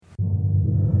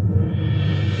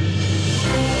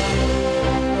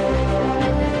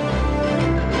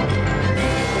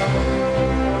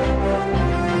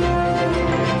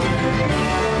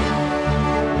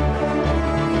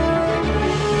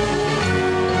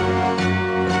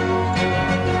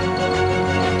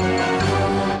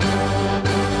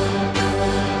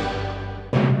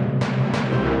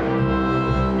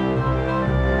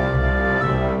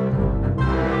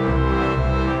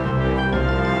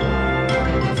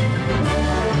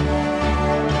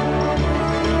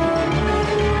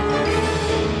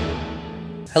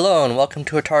Hello and welcome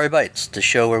to Atari Bytes, the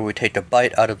show where we take a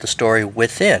bite out of the story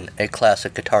within a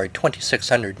classic Atari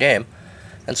 2600 game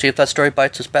and see if that story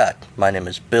bites us back. My name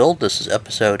is Bill, this is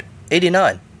episode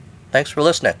 89. Thanks for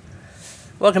listening.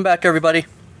 Welcome back everybody.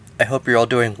 I hope you're all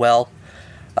doing well.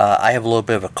 I have a little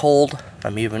bit of a cold.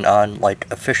 I'm even on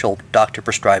official doctor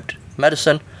prescribed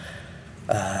medicine.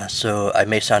 So I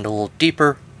may sound a little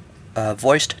deeper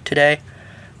voiced today.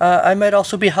 I might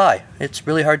also be high. It's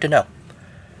really hard to know.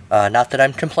 Not that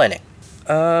I'm complaining.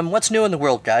 What's new in the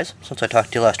world, guys, since I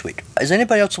talked to you last week? Is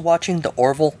anybody else watching The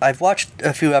Orville? I've watched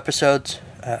a few episodes.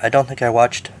 I don't think I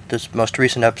watched this most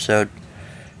recent episode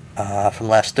from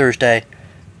last Thursday.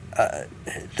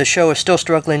 The show is still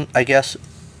struggling, I guess,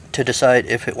 to decide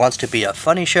if it wants to be a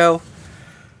funny show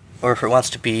or if it wants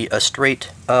to be a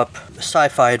straight-up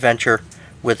sci-fi adventure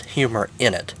with humor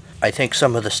in it. I think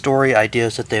some of the story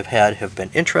ideas that they've had have been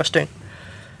interesting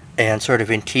and sort of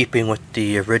in keeping with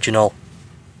the original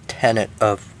tenet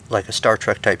of a Star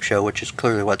Trek type show, which is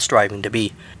clearly what's striving to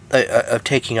be, of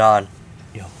taking on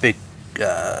big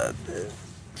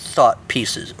thought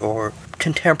pieces or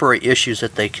contemporary issues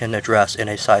that they can address in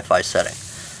a sci-fi setting.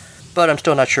 But I'm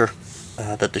still not sure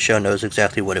that the show knows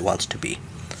exactly what it wants to be.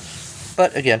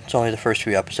 But again, it's only the first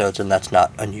few episodes, and that's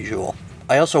not unusual.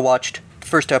 I also watched the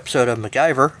first episode of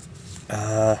MacGyver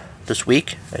this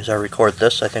week, as I record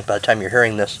this. I think by the time you're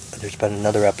hearing this, there's been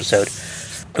another episode.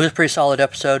 It was a pretty solid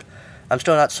episode. I'm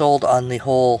still not sold on the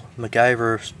whole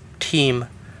MacGyver team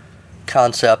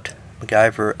concept.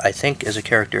 MacGyver, I think, is a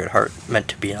character at heart meant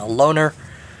to be a loner,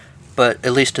 but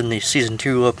at least in the Season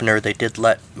 2 opener, they did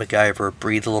let MacGyver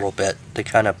breathe a little bit. They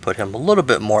kind of put him a little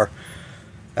bit more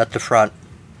at the front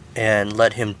and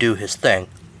let him do his thing,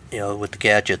 with the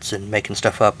gadgets and making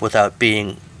stuff up without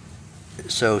being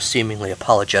so seemingly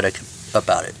apologetic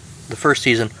about it. The first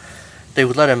season, they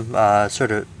would let him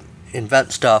sort of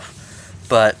invent stuff,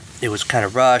 but it was kind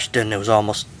of rushed, and it was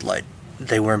almost like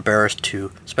they were embarrassed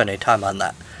to spend any time on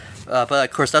that. But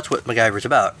of course, that's what MacGyver's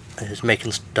about, is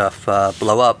making stuff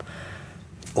blow up,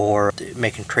 or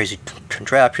making crazy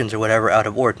contraptions or whatever out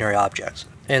of ordinary objects.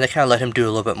 And they kind of let him do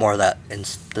a little bit more of that in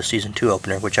the Season 2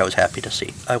 opener, which I was happy to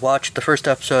see. I watched the first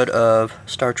episode of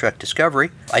Star Trek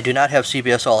Discovery. I do not have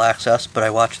CBS All Access, but I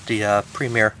watched the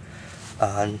premiere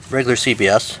on regular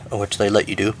CBS, which they let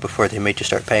you do before they made you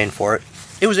start paying for it.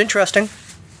 It was interesting.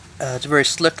 It's very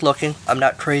slick looking. I'm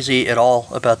not crazy at all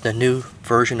about the new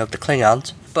version of the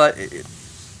Klingons, but,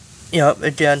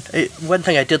 again, one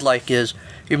thing I did like is,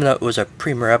 even though it was a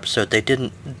premiere episode, they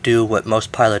didn't do what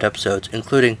most pilot episodes,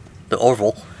 including The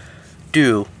Orville,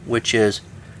 do, which is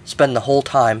spend the whole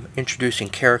time introducing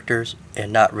characters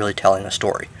and not really telling a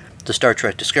story. The Star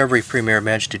Trek Discovery premiere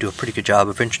managed to do a pretty good job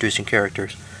of introducing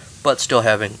characters, but still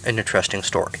having an interesting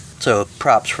story. So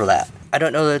props for that. I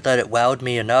don't know that it wowed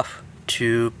me enough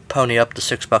to pony up the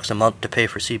 $6 a month to pay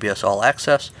for CBS All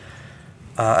Access.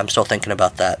 I'm still thinking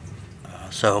about that.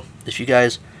 So if you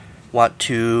guys want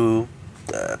to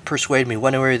persuade me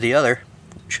one way or the other,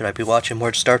 should I be watching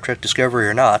more Star Trek Discovery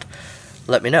or not,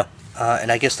 let me know.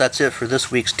 And I guess that's it for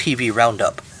this week's TV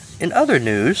Roundup. In other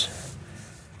news,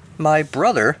 my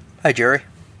brother, hi Jerry,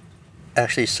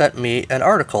 actually sent me an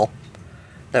article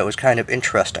that was kind of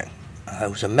interesting. It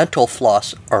was a Mental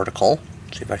Floss article.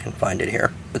 Let's see if I can find it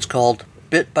here. It's called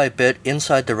Bit by Bit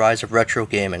Inside the Rise of Retro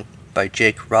Gaming by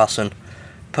Jake Rawson,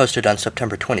 posted on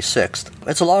September 26th.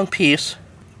 It's a long piece,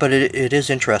 but it is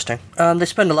interesting. They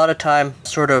spend a lot of time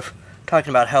sort of talking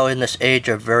about how in this age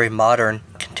of very modern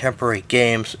contemporary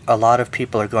games, a lot of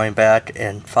people are going back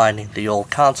and finding the old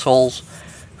consoles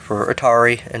for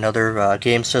Atari and other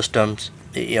game systems,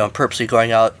 purposely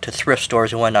going out to thrift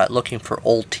stores and whatnot, looking for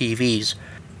old TVs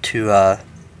to,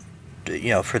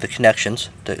 for the connections,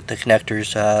 the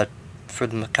connectors for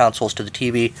the consoles to the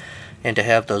TV, and to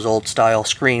have those old style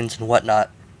screens and whatnot.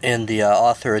 And the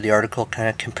author of the article kind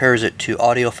of compares it to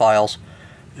audiophiles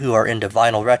who are into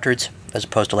vinyl records, as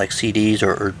opposed to CDs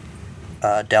or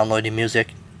downloading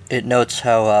music. It notes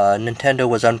how Nintendo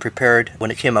was unprepared when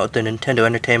it came out with the Nintendo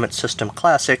Entertainment System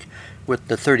Classic with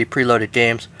the 30 preloaded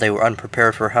games. They were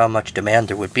unprepared for how much demand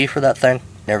there would be for that thing,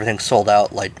 and everything sold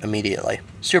out immediately.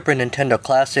 Super Nintendo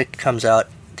Classic comes out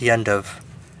the end of,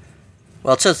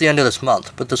 it says the end of this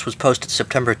month, but this was posted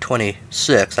September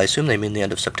 26th. I assume they mean the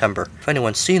end of September. If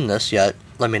anyone's seen this yet,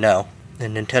 let me know.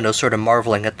 And Nintendo's sort of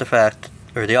marveling at the fact,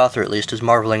 or the author at least, is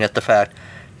marveling at the fact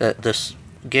that this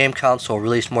game console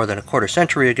released more than a quarter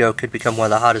century ago could become one of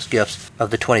the hottest gifts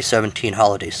of the 2017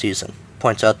 holiday season.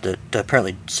 Points out that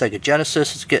apparently Sega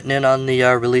Genesis is getting in on the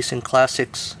Releasing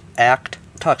Classics Act.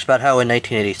 Talks about how in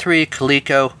 1983,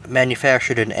 Coleco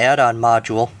manufactured an add-on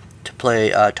module to play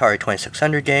Atari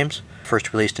 2600 games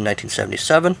first released in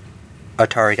 1977.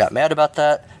 Atari got mad about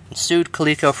that and sued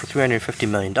Coleco for $350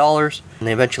 million, and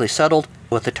they eventually settled,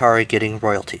 with Atari getting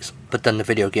royalties. But then the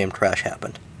video game crash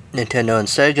happened. Nintendo and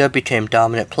Sega became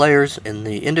dominant players in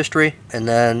the industry, and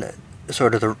then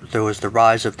there was the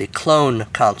rise of the clone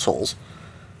consoles,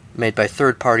 made by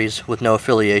third parties with no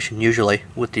affiliation, usually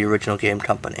with the original game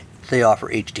company. They offer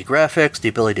HD graphics, the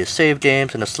ability to save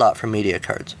games, and a slot for media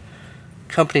cards.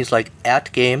 Companies like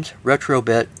AtGames,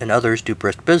 Retrobit, and others do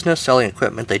brisk business selling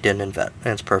equipment they didn't invent,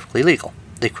 and it's perfectly legal.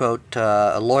 They quote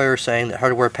a lawyer saying that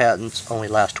hardware patents only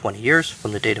last 20 years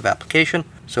from the date of application,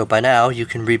 so by now you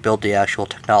can rebuild the actual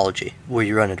technology. Where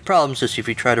you run into problems is if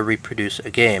you try to reproduce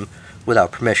a game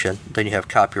without permission, then you have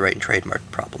copyright and trademark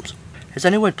problems. Has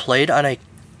anyone played on a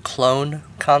clone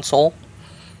console?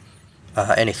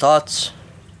 Any thoughts?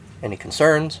 Any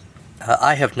concerns?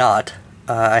 I have not.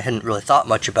 I hadn't really thought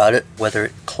much about it,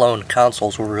 whether clone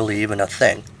consoles were really even a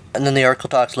thing. And then the article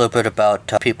talks a little bit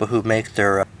about people who make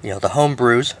their, the home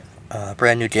brews,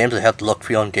 brand new games that have the look,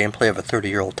 feel, and gameplay of a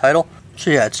 30-year-old title. So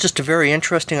yeah, it's just a very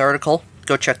interesting article.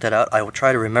 Go check that out. I will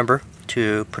try to remember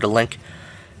to put a link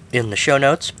in the show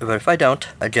notes, but if I don't,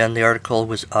 again, the article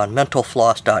was on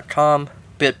mentalfloss.com,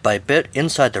 bit by bit,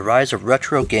 inside the rise of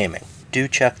retro gaming. Do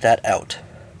check that out.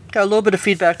 Got a little bit of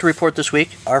feedback to report this week.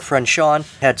 Our friend Sean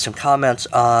had some comments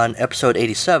on episode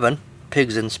 87,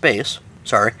 Pigs in Space.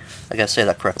 Sorry, I gotta say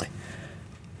that correctly.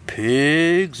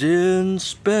 Pigs in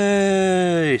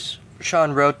Space.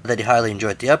 Sean wrote that he highly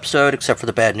enjoyed the episode, except for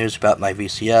the bad news about my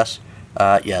VCS.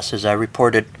 Yes, as I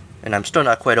reported, and I'm still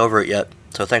not quite over it yet,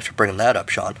 so thanks for bringing that up,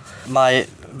 Sean. My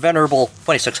venerable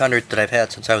 2600 that I've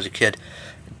had since I was a kid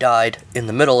died in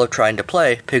the middle of trying to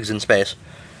play Pigs in Space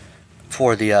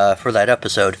for that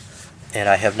episode, and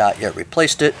I have not yet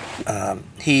replaced it.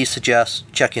 He suggests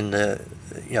checking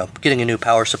getting a new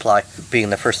power supply being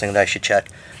the first thing that I should check,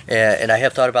 and I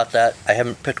have thought about that. I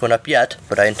haven't picked one up yet,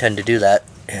 but I intend to do that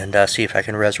and see if I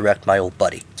can resurrect my old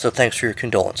buddy. So thanks for your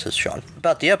condolences, Sean.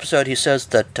 About the episode, he says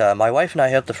that my wife and I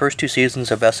have the first 2 seasons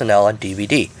of SNL on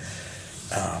DVD.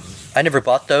 I never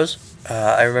bought those.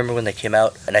 I remember when they came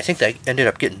out, and I think they ended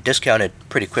up getting discounted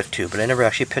pretty quick too, but I never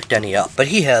actually picked any up. But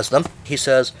he has them. He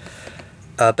says,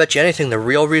 bet you anything the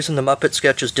real reason the Muppet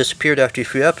sketches disappeared after a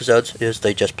few episodes is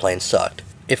they just plain sucked.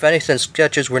 If anything,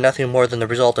 sketches were nothing more than the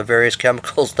result of various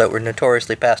chemicals that were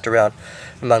notoriously passed around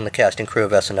among the cast and crew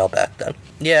of SNL back then.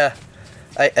 Yeah,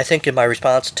 I think in my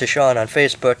response to Sean on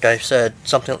Facebook, I said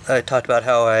something, I talked about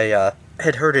how I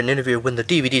had heard an interview when the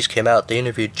DVDs came out. They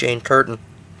interviewed Jane Curtin,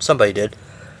 somebody did,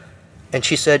 and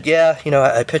she said, yeah,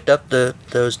 I picked up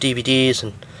those DVDs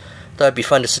and thought it'd be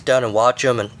fun to sit down and watch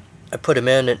them, and I put them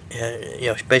in, and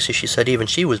basically she said even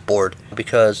she was bored,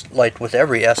 because like with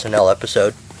every SNL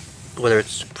episode, whether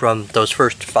it's from those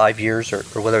first 5 years or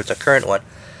whether it's a current one,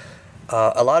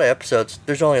 a lot of episodes,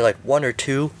 there's only like 1 or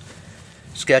 2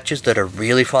 sketches that are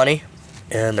really funny,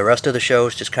 and the rest of the show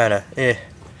is just kind of eh.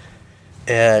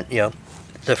 And,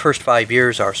 the first 5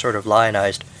 years are sort of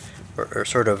lionized or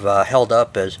sort of held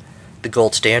up as the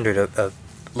gold standard of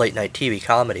late-night TV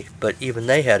comedy, but even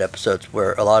they had episodes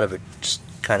where a lot of it just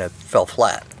kind of fell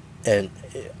flat. And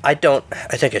I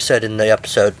think I said in the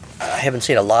episode, I haven't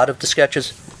seen a lot of the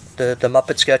sketches, the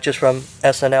Muppet sketches from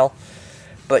SNL,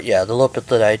 but yeah, the little bit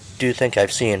that I do think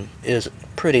I've seen is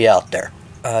pretty out there.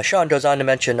 Sean goes on to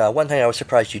mention one thing I was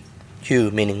surprised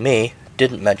you, meaning me,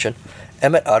 didn't mention,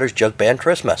 Emmett Otter's Jug Band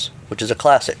Christmas, which is a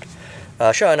classic.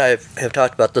 Sean and I have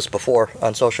talked about this before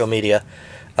on social media.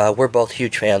 We're both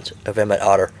huge fans of Emmett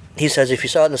Otter. He says if you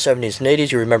saw it in the 70s and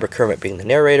 80s, you remember Kermit being the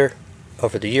narrator.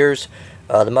 Over the years,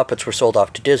 the Muppets were sold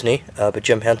off to Disney, but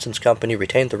Jim Henson's company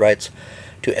retained the rights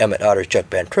to Emmett Otter's Jug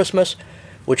Band Christmas,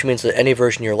 which means that any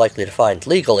version you're likely to find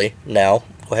legally now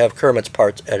will have Kermit's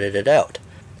parts edited out.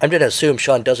 I'm going to assume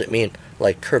Sean doesn't mean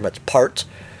like Kermit's parts.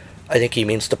 I think he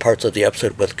means the parts of the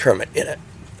episode with Kermit in it.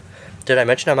 Did I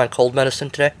mention I'm on cold medicine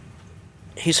today?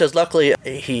 He says luckily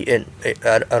I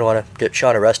don't want to get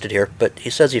Sean arrested here, but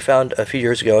he says he found a few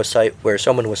years ago a site where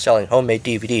someone was selling homemade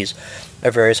DVDs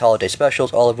of various holiday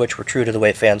specials, all of which were true to the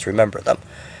way fans remember them.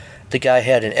 The guy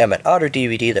had an Emmett Otter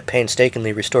DVD that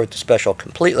painstakingly restored the special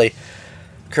completely.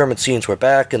 Kermit's scenes were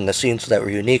back, and the scenes that were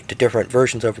unique to different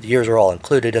versions over the years are all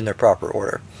included in their proper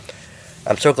order.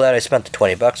 I'm so glad I spent the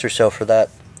 $20 or so for that.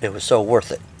 It was so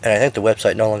worth it. And I think the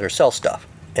website no longer sells stuff.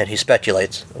 And he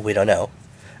speculates, we don't know.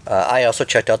 I also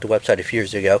checked out the website a few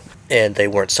years ago, and they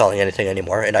weren't selling anything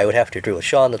anymore, and I would have to agree with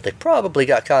Sean that they probably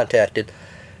got contacted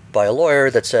by a lawyer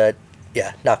that said,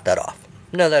 yeah, knock that off.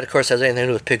 None of that, of course, has anything to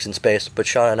do with Pigs in Space, but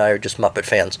Sean and I are just Muppet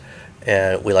fans,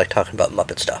 and we like talking about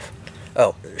Muppet stuff.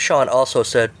 Oh, Sean also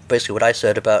said basically what I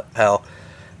said about how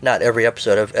not every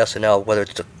episode of SNL, whether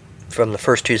it's from the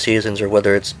first 2 seasons or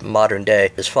whether it's modern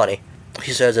day, is funny.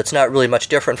 He says it's not really much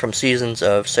different from seasons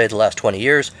of, say, the last 20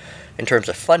 years. In terms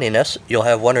of funniness, you'll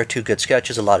have 1 or 2 good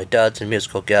sketches, a lot of duds, and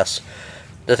musical guests.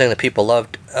 The thing that people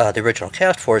loved the original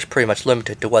cast for is pretty much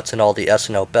limited to what's in all the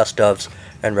SNL best-ofs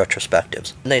and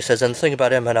retrospectives. And then he says, and the thing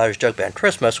about Emmett Otter's Jug Band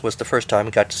Christmas was the first time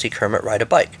we got to see Kermit ride a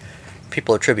bike.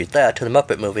 People attribute that to the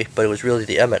Muppet movie, but it was really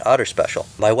the Emmett Otter special.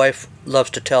 My wife loves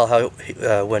to tell how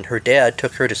when her dad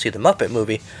took her to see the Muppet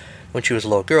movie, when she was a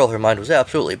little girl, her mind was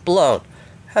absolutely blown.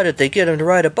 How did they get him to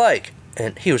ride a bike?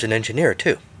 And he was an engineer,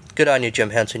 too. Good on you,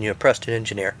 Jim Henson, you impressed an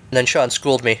engineer. And then Sean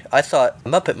schooled me. I thought the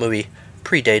Muppet movie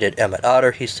predated Emmett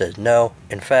Otter. He says no.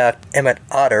 In fact, Emmett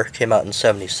Otter came out in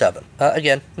 1977.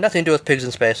 Again, nothing to do with Pigs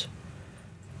in Space.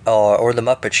 Or the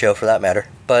Muppet Show, for that matter.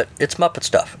 But it's Muppet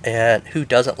stuff. And who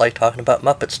doesn't like talking about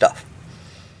Muppet stuff?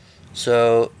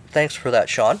 So, thanks for that,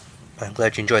 Sean. I'm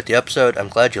glad you enjoyed the episode. I'm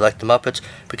glad you liked the Muppets,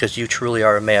 because you truly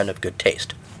are a man of good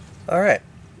taste. Alright.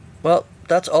 Well,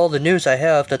 that's all the news I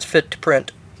have that's fit to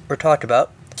print or talk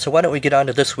about. So why don't we get on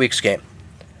to this week's game?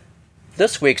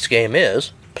 This week's game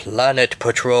is Planet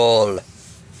Patrol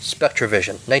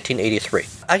Spectrovision, 1983.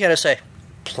 I gotta say,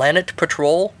 Planet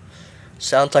Patrol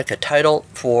sounds like a title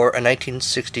for a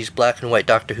 1960s black and white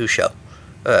Doctor Who show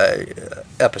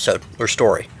episode or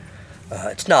story.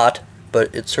 It's not,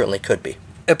 but it certainly could be.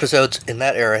 Episodes in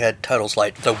that era had titles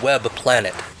like The Web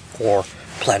Planet, or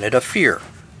Planet of Fear,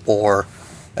 or,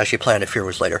 actually Planet of Fear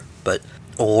was later,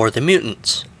 or The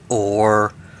Mutants,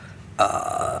 or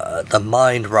The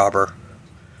Mind Robber.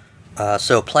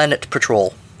 So Planet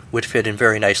Patrol would fit in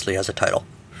very nicely as a title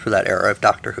for that era of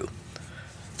Doctor Who.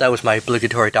 That was my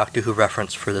obligatory Doctor Who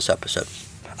reference for this episode.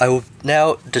 I will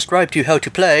now describe to you how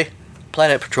to play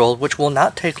Planet Patrol, which will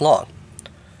not take long.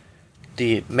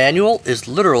 The manual is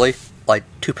literally like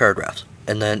 2 paragraphs,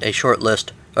 and then a short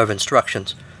list of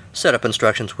instructions, setup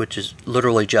instructions, which is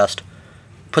literally just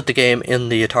put the game in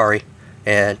the Atari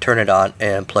and turn it on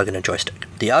and plug in a joystick.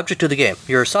 The object of the game.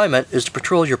 Your assignment is to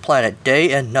patrol your planet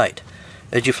day and night.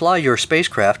 As you fly your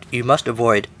spacecraft, you must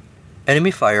avoid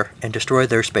enemy fire and destroy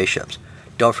their spaceships.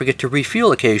 Don't forget to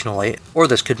refuel occasionally, or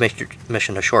this could make your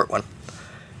mission a short one.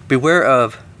 Beware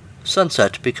of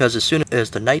sunset, because as soon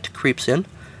as the night creeps in,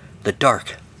 the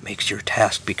dark makes your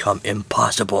task become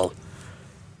impossible.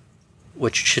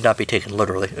 Which should not be taken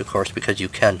literally, of course, because you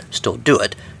can still do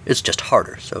it. It's just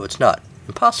harder, so it's not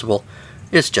impossible.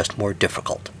 It's just more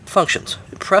difficult. Functions.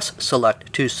 Press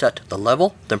select to set the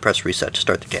level, then press reset to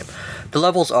start the game. The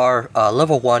levels are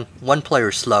level 1, 1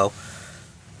 player slow,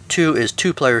 2 is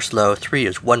 2 player slow, 3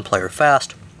 is 1 player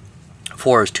fast,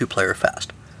 4 is 2 player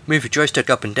fast. Move your joystick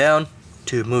up and down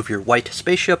to move your white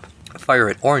spaceship, fire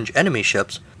at orange enemy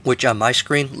ships, which on my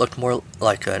screen looked more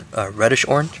like a reddish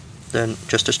orange than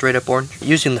just a straight up orange,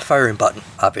 using the firing button,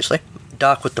 obviously.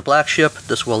 Dock with the black ship.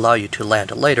 This will allow you to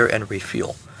land later and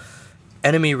refuel.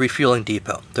 Enemy refueling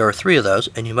depot. There are 3 of those,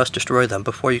 and you must destroy them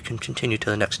before you can continue to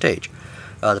the next stage.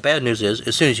 The bad news is,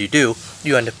 as soon as you do,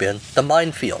 you end up in the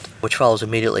minefield, which follows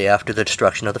immediately after the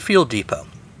destruction of the field depot.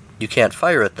 You can't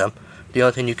fire at them. The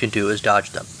only thing you can do is dodge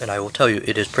them, and I will tell you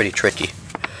it is pretty tricky,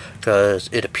 because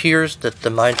it appears that the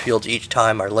minefields each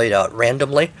time are laid out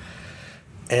randomly,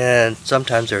 and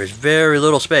sometimes there is very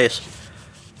little space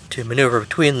to maneuver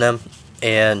between them,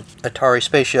 and Atari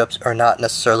spaceships are not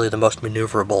necessarily the most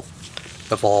maneuverable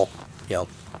of all,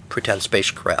 pretend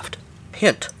spacecraft.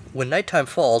 Hint: when nighttime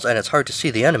falls and it's hard to see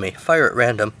the enemy, fire at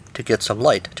random to get some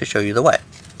light to show you the way.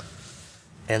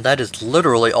 And that is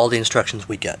literally all the instructions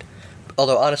we get.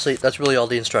 Although, honestly, that's really all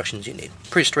the instructions you need.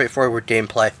 Pretty straightforward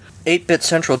gameplay.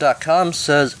 8bitcentral.com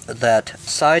says that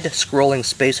side-scrolling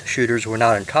space shooters were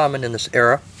not uncommon in this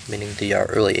era, meaning the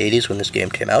early 80s when this game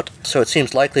came out. So it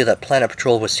seems likely that Planet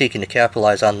Patrol was seeking to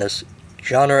capitalize on this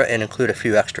genre and include a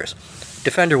few extras.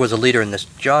 Defender was a leader in this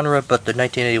genre, but the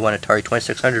 1981 Atari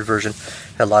 2600 version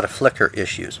had a lot of flicker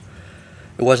issues.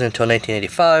 It wasn't until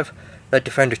 1985 that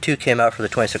Defender 2 came out for the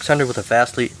 2600 with a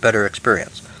vastly better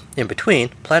experience. In between,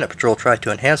 Planet Patrol tried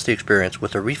to enhance the experience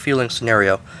with a refueling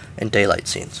scenario and daylight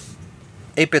scenes.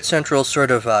 8-Bit Central's sort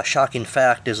of shocking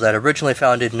fact is that originally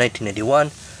founded in 1981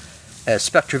 as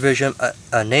Spectrovision,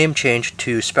 a name change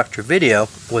to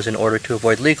Spectrovideo was in order to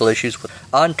avoid legal issues with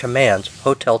On Command's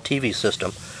hotel TV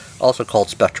system, also called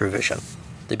Spectrovision.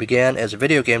 They began as a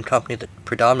video game company that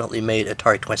predominantly made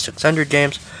Atari 2600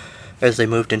 games as they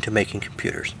moved into making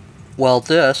computers. While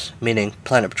this, meaning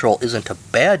Planet Patrol, isn't a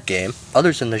bad game,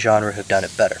 others in the genre have done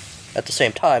it better. At the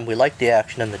same time, we like the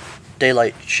action and the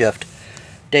day-night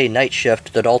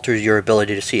shift that alters your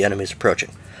ability to see enemies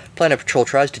approaching. Planet Patrol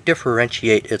tries to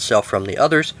differentiate itself from the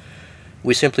others.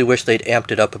 We simply wish they'd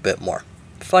amped it up a bit more.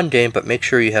 Fun game, but make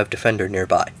sure you have Defender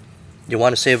nearby. You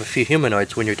want to save a few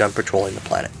humanoids when you're done patrolling the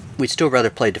planet. We'd still rather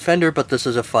play Defender, but this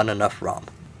is a fun enough ROM.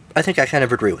 I think I kind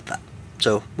of agree with that.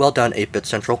 So, well done, 8-Bit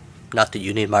Central. Not that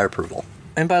you need my approval.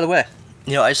 And by the way,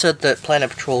 I said that Planet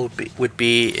Patrol would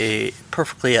be a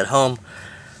perfectly at-home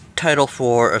title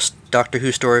for a Doctor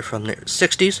Who story from the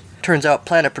 60s. Turns out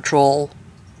Planet Patrol,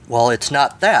 while it's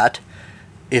not that,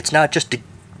 it's not just an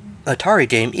Atari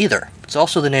game either. It's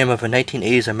also the name of a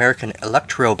 1980s American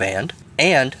electro band,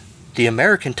 and the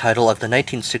American title of the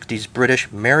 1960s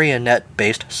British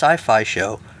marionette-based sci-fi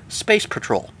show, Space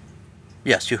Patrol.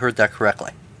 Yes, you heard that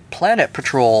correctly. Planet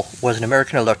Patrol was an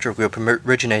American electro group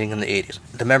originating in the 80s.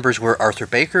 The members were Arthur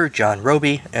Baker, John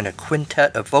Roby, and a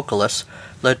quintet of vocalists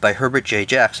led by Herbert J.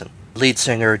 Jackson. Lead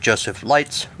singer Joseph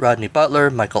Lights, Rodney Butler,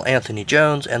 Michael Anthony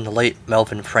Jones, and the late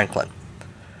Melvin Franklin.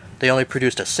 They only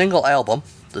produced a single album,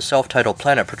 the self-titled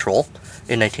Planet Patrol,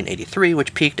 in 1983,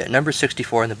 which peaked at number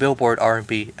 64 in the Billboard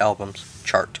R&B Albums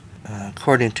chart.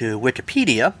 According to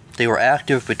Wikipedia, they were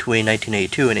active between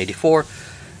 1982 and 84,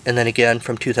 and then again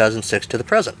from 2006 to the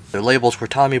present. Their labels were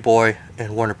Tommy Boy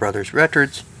and Warner Brothers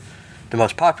Records. The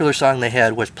most popular song they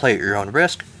had was Play at Your Own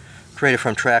Risk, created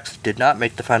from tracks that did not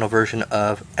make the final version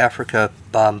of Afrika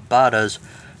Bambaata's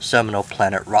seminal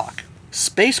Planet Rock.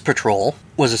 Space Patrol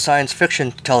was a science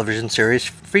fiction television series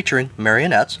featuring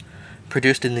marionettes,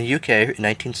 produced in the UK in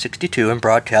 1962 and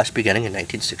broadcast beginning in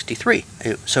 1963.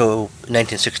 So, in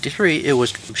 1963, it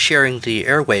was sharing the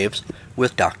airwaves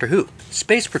with Doctor Who.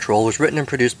 Space Patrol was written and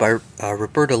produced by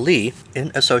Roberta Lee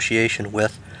in association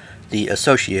with the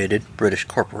Associated British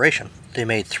Corporation. They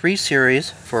made 3 series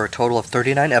for a total of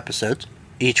 39 episodes,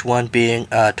 each one being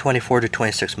 24 to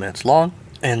 26 minutes long,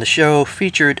 and the show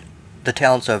featured the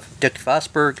talents of Dick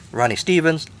Vosberg, Ronnie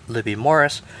Stevens, Libby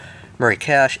Morris, Murray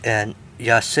Cash, and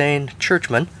Yassine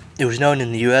Churchman. It was known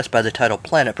in the U.S. by the title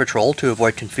Planet Patrol to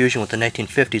avoid confusion with the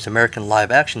 1950s American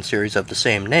live-action series of the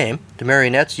same name. The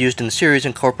marionettes used in the series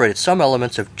incorporated some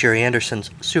elements of Jerry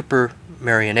Anderson's super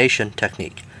marionation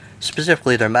technique.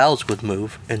 Specifically, their mouths would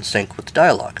move in sync with the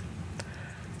dialogue.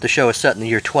 The show is set in the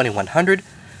year 2100,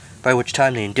 by which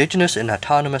time the indigenous and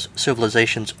autonomous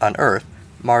civilizations on Earth,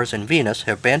 Mars and Venus,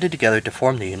 have banded together to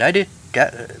form the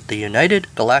United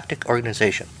Galactic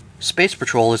Organization. Space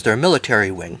Patrol is their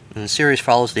military wing, and the series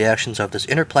follows the actions of this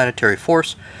interplanetary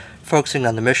force, focusing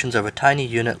on the missions of a tiny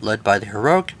unit led by the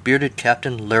heroic, bearded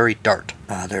Captain Larry Dart.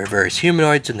 There are various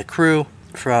humanoids in the crew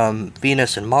from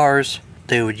Venus and Mars.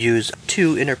 They would use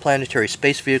 2 interplanetary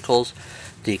space vehicles,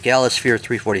 the Galasphere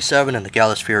 347 and the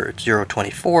Galasphere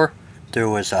 024. There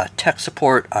was tech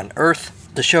support on Earth.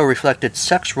 The show reflected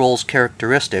sex roles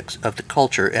characteristics of the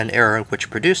culture and era which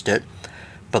produced it,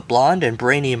 but blonde and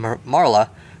brainy Marla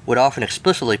would often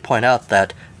explicitly point out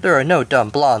that there are no dumb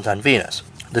blondes on Venus.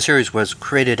 The series was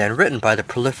created and written by the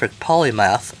prolific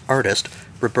polymath artist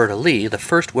Roberta Lee, the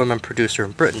first woman producer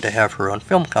in Britain to have her own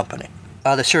film company.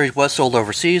 The series was sold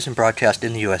overseas and broadcast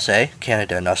in the USA,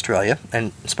 Canada, and Australia,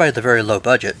 and in spite of the very low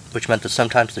budget, which meant that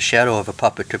sometimes the shadow of a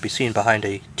puppet could be seen behind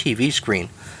a TV screen,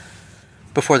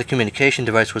 before the communication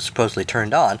device was supposedly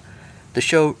turned on, the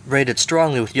show rated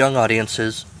strongly with young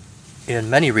audiences in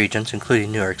many regions,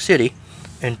 including New York City,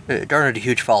 and garnered a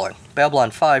huge following.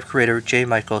 Babylon 5 creator J.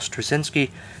 Michael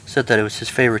Straczynski said that it was his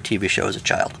favorite TV show as a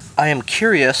child. I am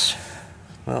curious,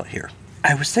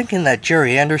 I was thinking that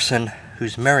Jerry Anderson,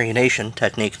 whose marionation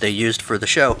technique they used for the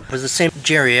show, was the same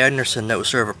Jerry Anderson that was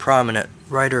sort of a prominent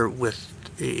writer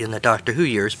in the Doctor Who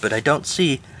years, but I don't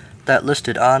see that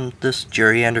listed on this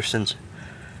Jerry Anderson's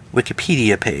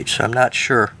Wikipedia page, so I'm not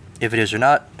sure if it is or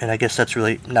not, and I guess that's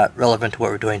really not relevant to what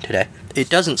we're doing today. It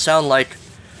doesn't sound like,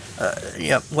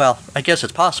 I guess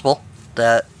it's possible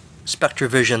that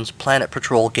Spectravision's Planet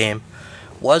Patrol game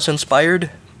was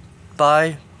inspired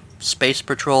by Space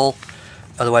Patrol,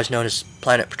 otherwise known as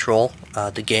Planet Patrol,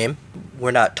 the game.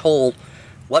 We're not told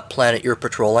what planet you're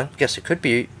patrolling. I guess it could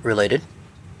be related.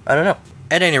 I don't know.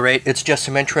 At any rate, it's just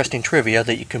some interesting trivia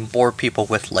that you can bore people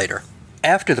with later.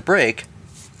 After the break,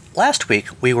 last week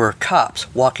we were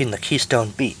cops walking the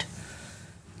Keystone Beat.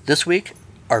 This week,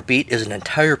 our beat is an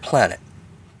entire planet.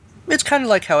 It's kind of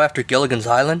like how after Gilligan's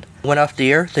Island went off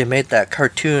the air, they made that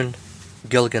cartoon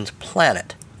Gilligan's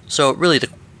Planet. So really the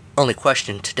only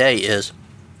question today is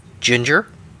Ginger,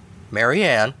 Mary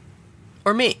Ann,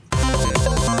 or me?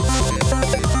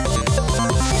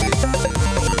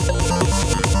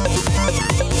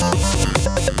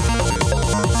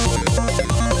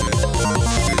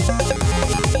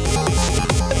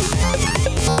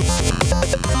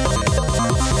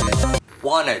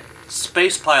 Wanted,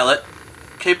 space pilot,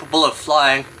 capable of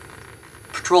flying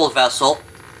patrol vessel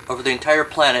over the entire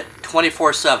planet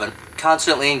 24/7,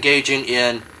 constantly engaging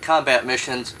in combat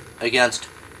missions against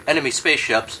enemy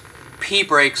spaceships. P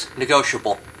breaks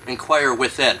negotiable. Inquire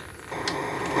within.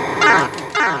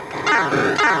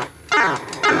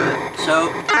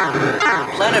 So,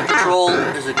 Planet Patrol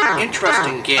is an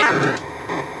interesting game.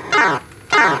 You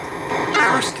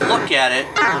first look at it,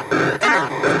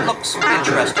 and it looks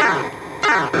interesting.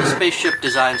 The spaceship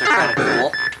designs are kind of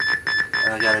cool.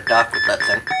 I gotta dock with that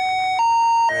thing.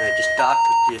 Alright, I just docked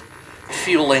with the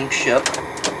fueling ship.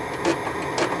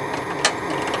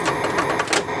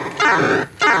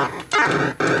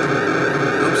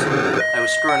 Oops, I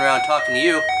was screwing around talking to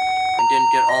you and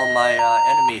didn't get all my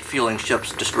enemy fueling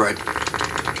ships destroyed.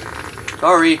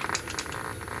 Sorry.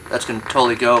 That's gonna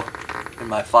totally go in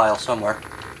my file somewhere.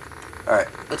 Alright,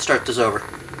 let's start this over.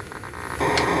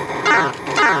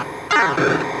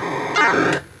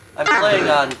 I'm playing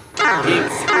on Game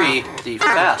 3, the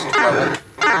fast level.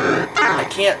 I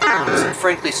can't,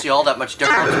 frankly, see all that much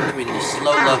difference between the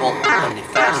slow level and the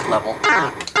fast level.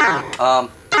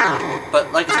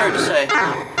 But like I started to say,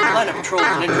 Planet Patrol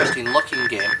is an interesting looking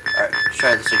game. Alright, let's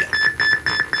try this again.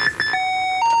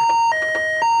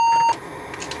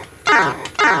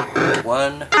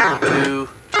 One, two,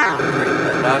 three.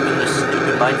 Now I'm in this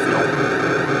stupid minefield.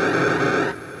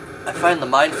 I find the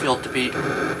minefield to be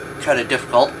kind of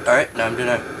difficult. Alright, now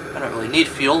I don't really need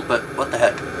fuel, but what the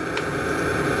heck.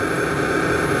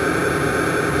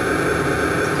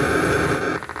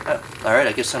 Oh, alright,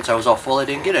 I guess since I was all full I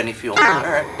didn't get any fuel.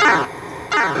 Alright.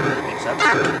 Makes sense.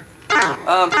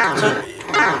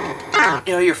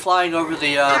 So, you're flying over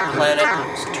the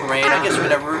planet's terrain. I guess we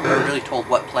never are really told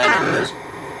what planet it is.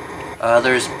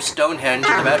 There's Stonehenge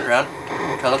in the background.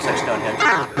 Kind of looks like Stonehenge.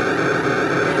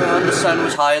 And the sun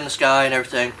was high in the sky and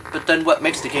everything. But then what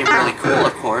makes the game really cool,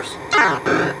 of course,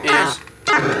 is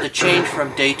the change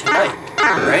from day to night.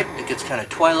 Right? It gets kind of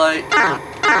twilight.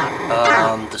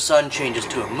 The sun changes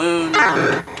to a moon.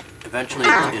 Eventually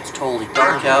it's totally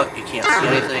dark out. You can't see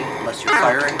anything unless you're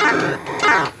firing.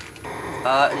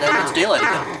 And then it's daylight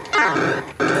again.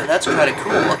 And that's kind of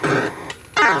cool looking.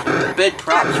 Big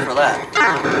props for that.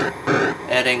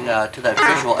 Adding to that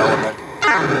visual element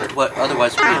to what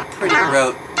otherwise would be a pretty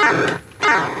rote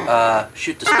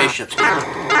shoot the spaceships game.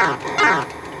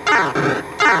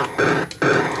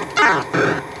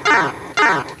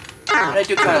 And I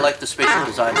do kind of like the spaceship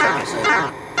designs, like I said.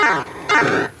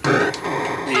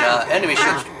 The enemy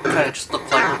ships kind of just look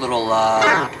like little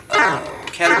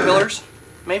caterpillars,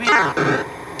 maybe?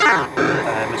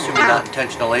 I'm assuming not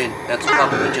intentionally, and that's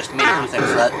probably just me who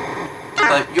thinks that.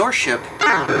 But your ship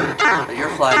that you're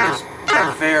flying is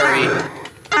a very,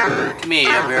 to me,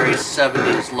 a very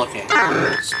 70s looking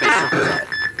spaceship design.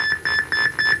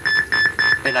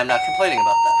 And I'm not complaining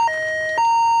about that.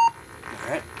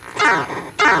 Alright.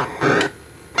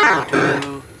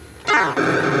 Two.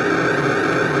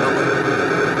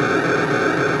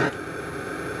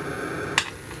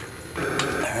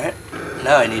 Alright.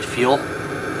 Now I need fuel.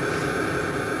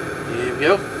 Here we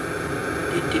go.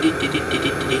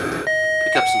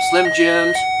 Pick up some Slim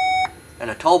Jims and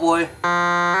a tall boy.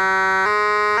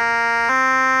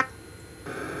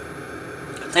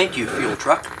 Thank you, fuel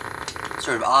truck.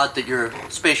 Sort of odd that your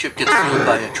spaceship gets fueled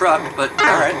by a truck, but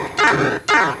alright.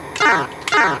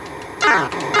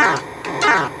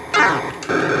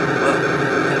 Whoa,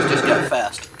 things just got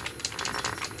fast.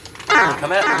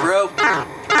 Come at me, bro.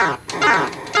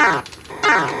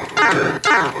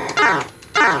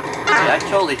 Hey, I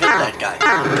totally hit that guy.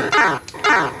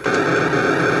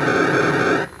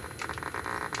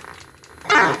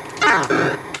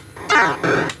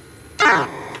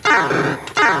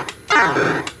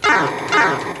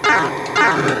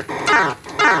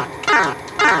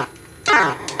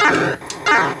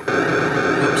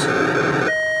 Oops.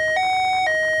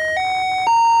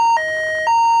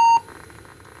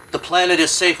 The planet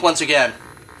is safe once again.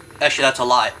 Actually, that's a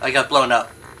lie. I got blown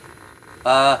up.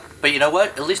 But you know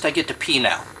what? At least I get to pee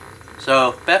now.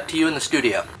 So, back to you in the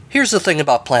studio. Here's the thing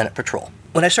about Planet Patrol.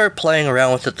 When I started playing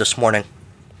around with it this morning,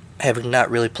 having not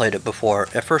really played it before,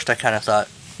 at first I kind of thought,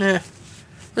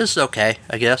 this is okay,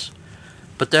 I guess.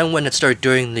 But then when it started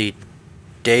doing the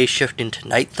day shifting to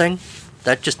night thing,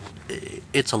 that just,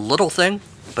 it's a little thing,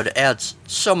 but it adds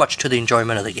so much to the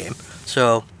enjoyment of the game.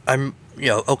 So, I'm,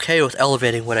 okay with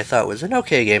elevating what I thought was an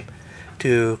okay game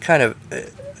to kind of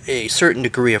a certain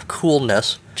degree of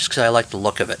coolness, just because I like the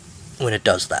look of it when it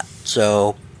does that.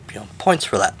 So, points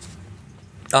for that.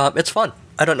 It's fun.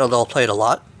 I don't know that I'll play it a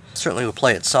lot. Certainly will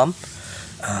play it some.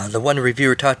 The one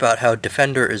reviewer talked about how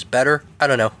Defender is better. I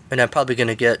don't know, and I'm probably going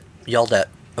to get yelled at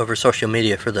over social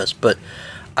media for this, but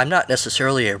I'm not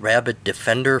necessarily a rabid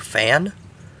Defender fan.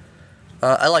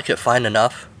 I like it fine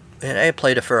enough, and I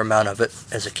played a fair amount of it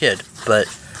as a kid, but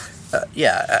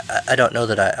I don't know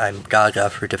that I'm gaga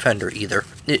for Defender either.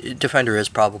 Defender is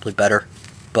probably better,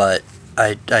 but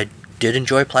I did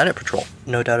enjoy Planet Patrol,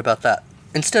 no doubt about that.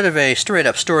 Instead of a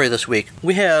straight-up story this week,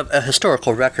 we have a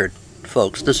historical record,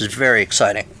 folks. This is very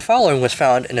exciting. The following was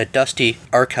found in a dusty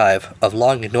archive of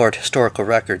long-ignored historical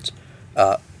records,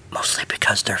 mostly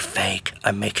because they're fake.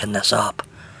 I'm making this up.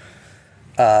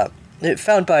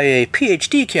 Found by a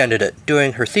PhD candidate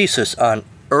doing her thesis on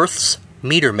Earth's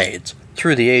meter maids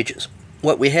through the ages.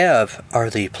 What we have are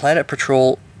the Planet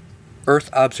Patrol Earth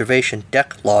observation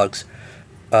deck logs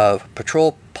of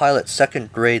Patrol Pilot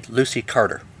 2nd Grade Lucy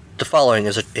Carter. The following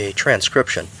is a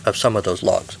transcription of some of those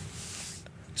logs.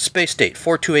 Space date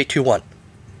 42821,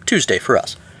 Tuesday for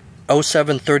us,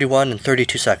 07:31 and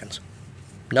 32 seconds.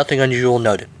 Nothing unusual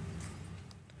noted.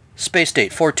 Space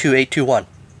date 42821,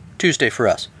 Tuesday for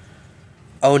us,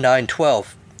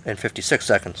 09:12 and 56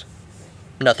 seconds.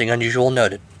 Nothing unusual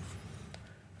noted.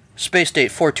 Space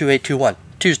date 42821,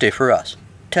 Tuesday for us,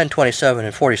 10:27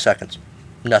 and 40 seconds.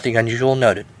 Nothing unusual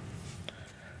noted.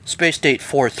 Space date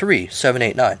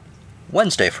 43789,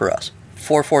 Wednesday for us,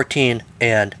 4:14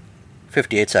 and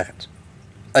 58 seconds.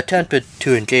 Attempted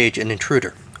to engage an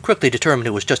intruder. Quickly determined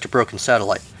it was just a broken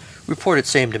satellite. Reported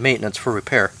same to maintenance for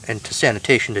repair and to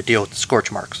sanitation to deal with the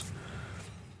scorch marks.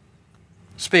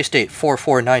 Space date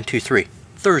 44923,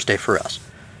 Thursday for us,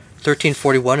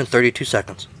 13:41 and 32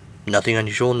 seconds. Nothing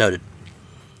unusual noted.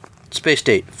 Space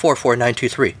date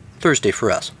 44923, Thursday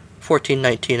for us,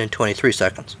 14:19 and 23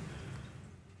 seconds.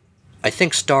 I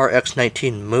think star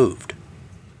X-19 moved.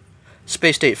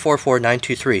 Space date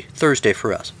 44923, Thursday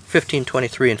for us,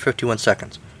 15:23 and 51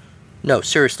 seconds. No,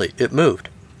 seriously, it moved.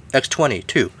 X-20,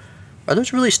 too. Are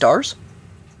those really stars?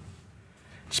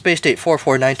 Space date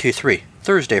 44923,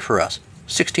 Thursday for us,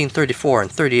 16:34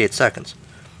 and 38 seconds.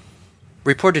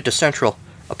 Reported to Central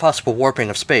a possible warping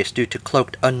of space due to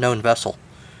cloaked unknown vessel.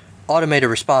 Automated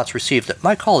response received that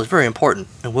my call is very important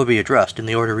and will be addressed in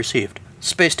the order received.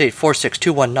 Space date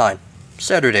 46219,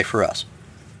 Saturday for us,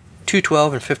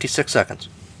 2:12 and 56 seconds.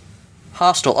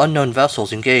 Hostile unknown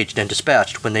vessels engaged and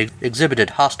dispatched when they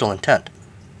exhibited hostile intent.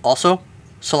 Also,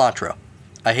 cilantro.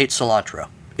 I hate cilantro.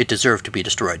 It deserved to be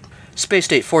destroyed. Space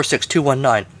date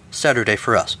 46219, Saturday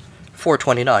for us,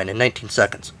 4:29 and 19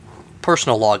 seconds.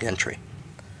 Personal log entry.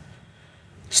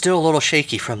 Still a little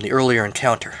shaky from the earlier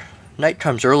encounter. Night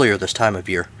comes earlier this time of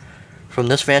year. From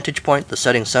this vantage point, the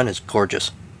setting sun is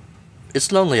gorgeous.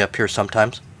 It's lonely up here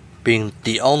sometimes, being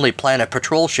the only Planet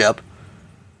Patrol ship.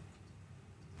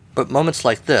 But moments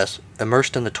like this,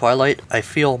 immersed in the twilight, I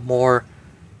feel more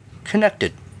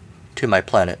connected to my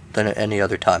planet than at any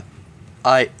other time.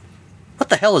 What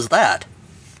the hell is that?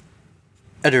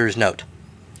 Editor's note.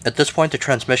 At this point, the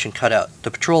transmission cut out.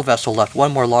 The patrol vessel left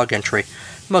one more log entry,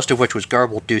 most of which was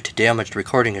garbled due to damaged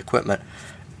recording equipment,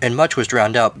 and much was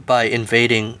drowned out by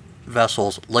invading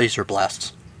vessel's laser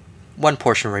blasts. One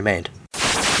portion remained.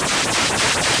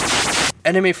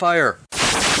 Enemy fire!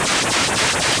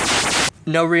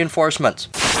 No reinforcements.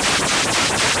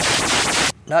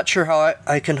 Not sure how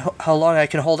long I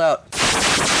can hold out.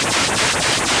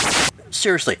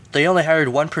 Seriously, they only hired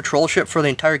one patrol ship for the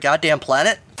entire goddamn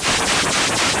planet?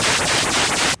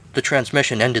 The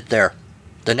transmission ended there.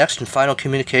 The next and final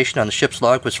communication on the ship's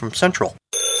log was from Central.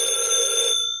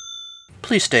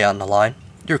 Please stay on the line.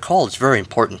 Your call is very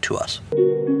important to us.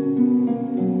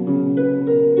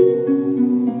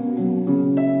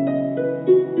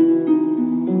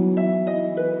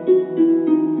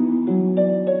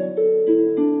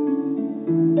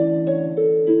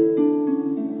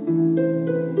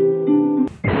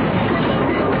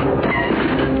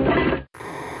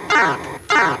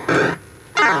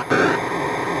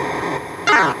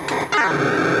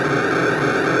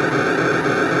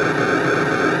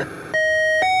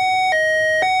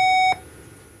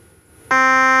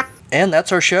 And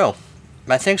that's our show.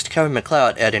 My thanks to Kevin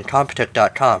MacLeod at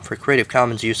Incompetech.com for Creative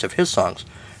Commons use of his songs,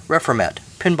 Reformat,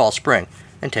 Pinball Spring,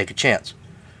 and Take a Chance.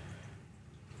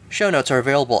 Show notes are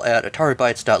available at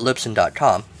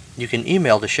ataribytes.libsyn.com. You can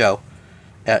email the show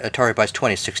at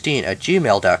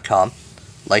ataribytes2016@gmail.com,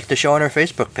 like the show on our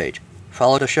Facebook page,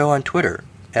 follow the show on Twitter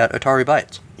at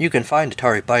AtariBytes. You can find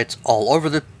Atari Bytes all over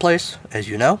the place, as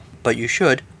you know, but you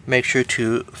should make sure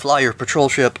to fly your patrol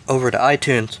ship over to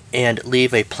iTunes and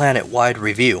leave a planet-wide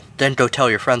review. Then go tell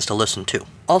your friends to listen too.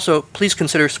 Also, please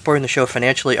consider supporting the show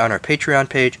financially on our Patreon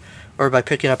page or by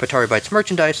picking up Atari Bytes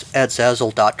merchandise at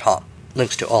Zazzle.com.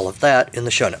 Links to all of that in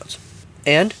the show notes.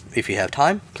 And, if you have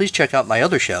time, please check out my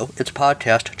other show, It's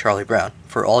Podcast Charlie Brown,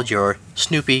 for all your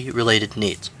Snoopy-related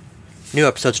needs. New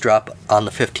episodes drop on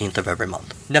the 15th of every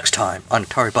month. Next time on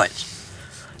Atari Bytes.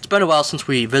 It's been a while since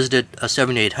we visited a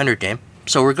 7800 game,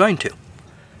 so we're going to.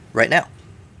 Right now.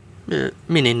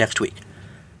 Meaning next week.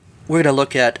 We're going to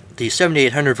look at the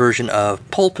 7800 version of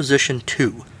Pole Position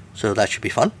 2, so that should be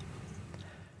fun.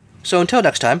 So until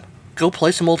next time, go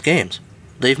play some old games.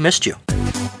 They've missed you.